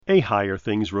A Higher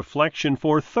Things Reflection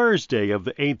for Thursday of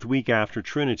the 8th week after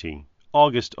Trinity,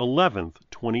 August 11th,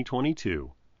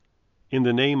 2022. In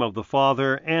the name of the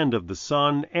Father, and of the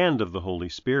Son, and of the Holy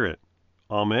Spirit.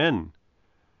 Amen.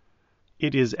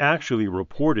 It is actually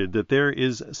reported that there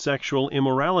is sexual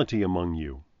immorality among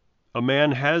you. A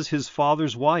man has his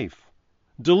father's wife.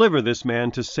 Deliver this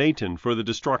man to Satan for the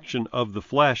destruction of the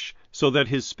flesh, so that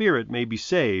his spirit may be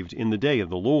saved in the day of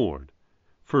the Lord.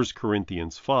 1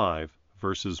 Corinthians 5,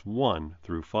 verses 1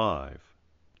 through 5.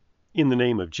 In the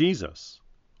name of Jesus.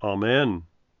 Amen.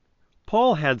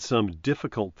 Paul had some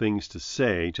difficult things to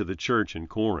say to the church in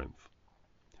Corinth.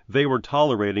 They were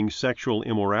tolerating sexual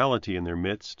immorality in their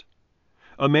midst.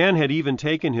 A man had even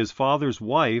taken his father's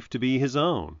wife to be his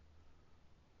own.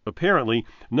 Apparently,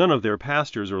 none of their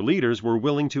pastors or leaders were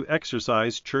willing to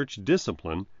exercise church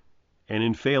discipline, and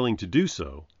in failing to do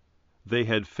so, they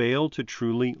had failed to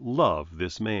truly love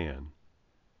this man.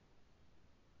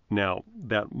 Now,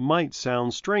 that might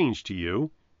sound strange to you.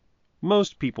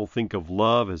 Most people think of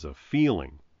love as a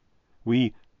feeling.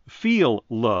 We feel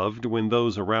loved when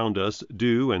those around us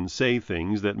do and say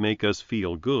things that make us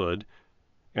feel good,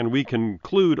 and we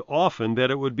conclude often that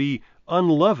it would be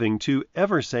unloving to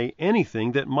ever say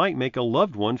anything that might make a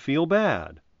loved one feel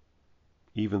bad.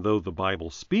 Even though the Bible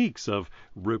speaks of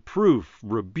reproof,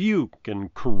 rebuke,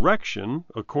 and correction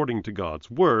according to God's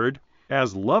Word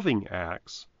as loving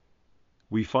acts,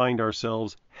 we find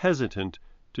ourselves hesitant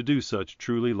to do such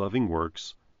truly loving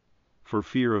works for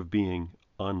fear of being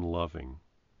unloving.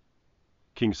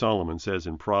 King Solomon says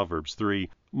in Proverbs 3,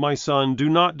 "My son, do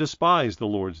not despise the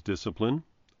Lord's discipline,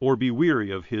 or be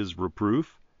weary of his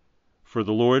reproof. For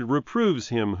the Lord reproves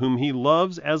him whom he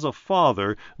loves as a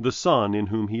father, the son in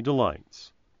whom he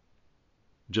delights."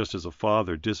 Just as a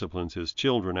father disciplines his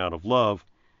children out of love,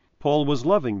 Paul was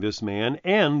loving this man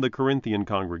and the Corinthian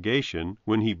congregation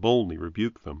when he boldly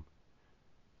rebuked them.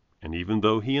 And even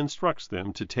though he instructs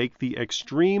them to take the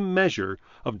extreme measure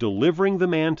of delivering the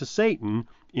man to Satan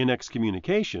in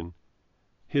excommunication,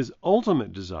 his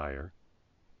ultimate desire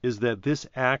is that this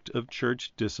act of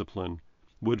church discipline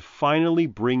would finally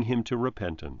bring him to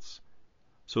repentance,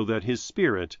 so that his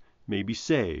spirit may be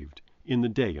saved in the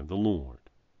day of the Lord.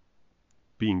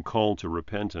 Being called to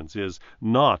repentance is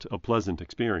not a pleasant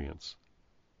experience,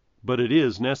 but it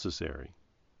is necessary.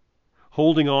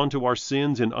 Holding on to our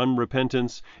sins in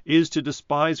unrepentance is to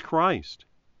despise Christ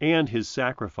and his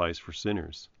sacrifice for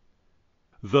sinners.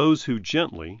 Those who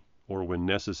gently, or when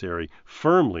necessary,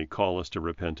 firmly call us to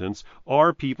repentance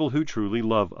are people who truly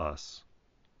love us.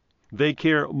 They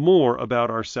care more about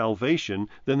our salvation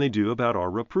than they do about our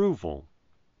reproval.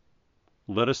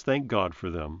 Let us thank God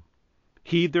for them,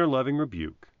 heed their loving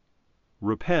rebuke,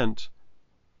 repent,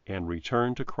 and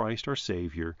return to Christ our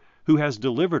Savior, who has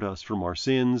delivered us from our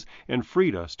sins and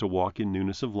freed us to walk in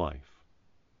newness of life.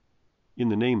 In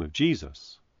the name of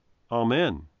Jesus.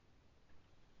 Amen.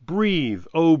 Breathe,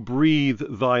 O breathe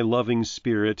thy loving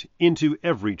Spirit into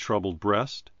every troubled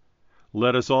breast.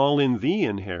 Let us all in thee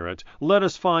inherit, let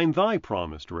us find thy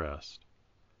promised rest.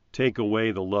 Take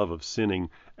away the love of sinning,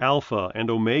 Alpha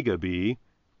and Omega be,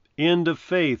 end of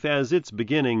faith as its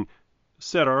beginning,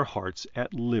 set our hearts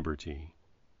at liberty.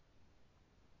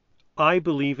 I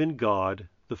believe in God,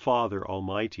 the Father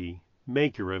Almighty,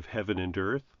 maker of heaven and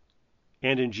earth,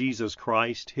 and in Jesus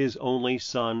Christ, his only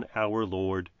Son, our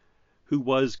Lord, who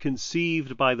was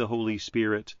conceived by the Holy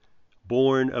Spirit,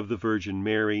 born of the Virgin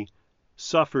Mary,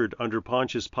 suffered under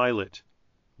Pontius Pilate,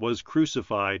 was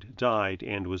crucified, died,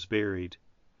 and was buried.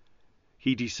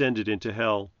 He descended into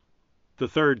hell. The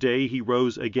third day he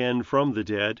rose again from the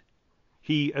dead.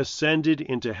 He ascended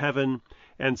into heaven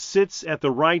and sits at the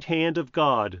right hand of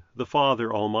God, the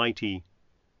Father Almighty.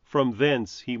 From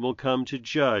thence he will come to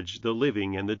judge the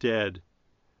living and the dead.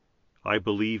 I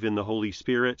believe in the Holy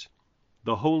Spirit,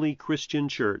 the holy Christian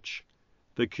Church,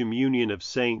 the communion of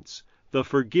saints, the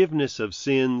forgiveness of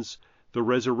sins, the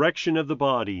resurrection of the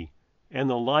body, and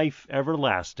the life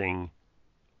everlasting.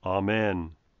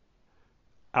 Amen.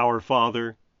 Our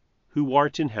Father, who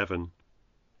art in heaven,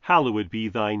 hallowed be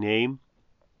thy name.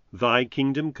 Thy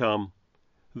kingdom come,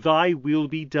 thy will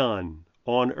be done,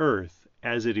 on earth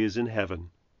as it is in heaven.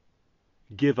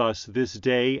 Give us this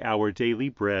day our daily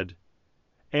bread,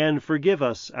 and forgive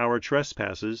us our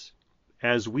trespasses,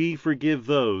 as we forgive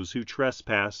those who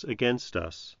trespass against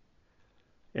us.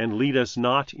 And lead us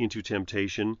not into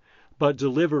temptation, but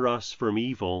deliver us from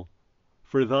evil.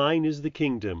 For thine is the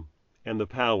kingdom, and the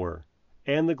power,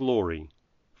 and the glory,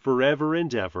 forever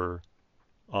and ever.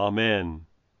 Amen.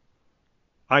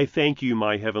 I thank you,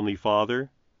 my heavenly Father,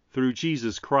 through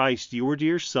Jesus Christ, your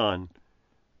dear Son,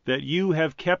 that you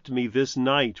have kept me this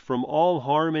night from all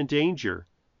harm and danger,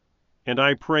 And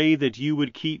I pray that you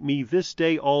would keep me this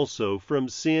day also from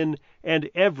sin and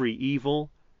every evil,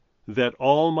 that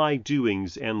all my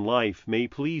doings and life may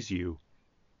please you.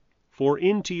 For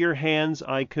into your hands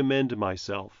I commend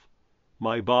myself,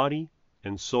 my body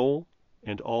and soul,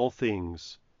 and all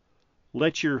things.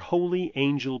 Let your holy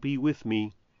angel be with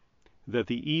me, that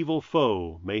the evil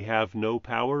foe may have no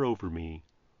power over me.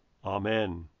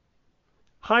 Amen.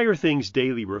 Higher Things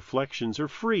Daily Reflections are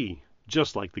free,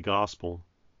 just like the Gospel,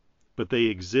 but they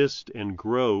exist and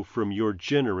grow from your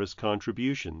generous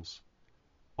contributions.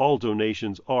 All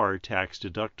donations are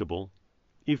tax-deductible.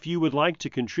 If you would like to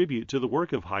contribute to the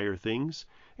work of Higher Things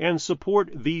and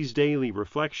support these daily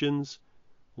reflections,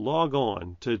 log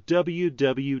on to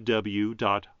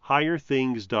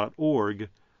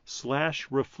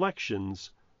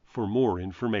www.higherthings.org/reflections for more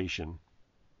information.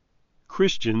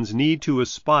 Christians need to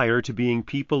aspire to being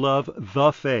people of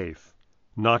the faith.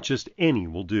 Not just any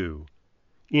will do.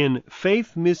 In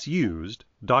Faith Misused,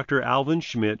 Dr. Alvin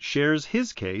Schmidt shares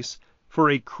his case for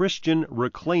a Christian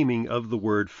reclaiming of the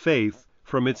word faith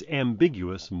from its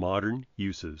ambiguous modern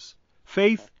uses.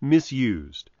 Faith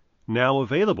Misused, now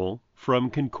available from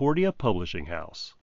Concordia Publishing House.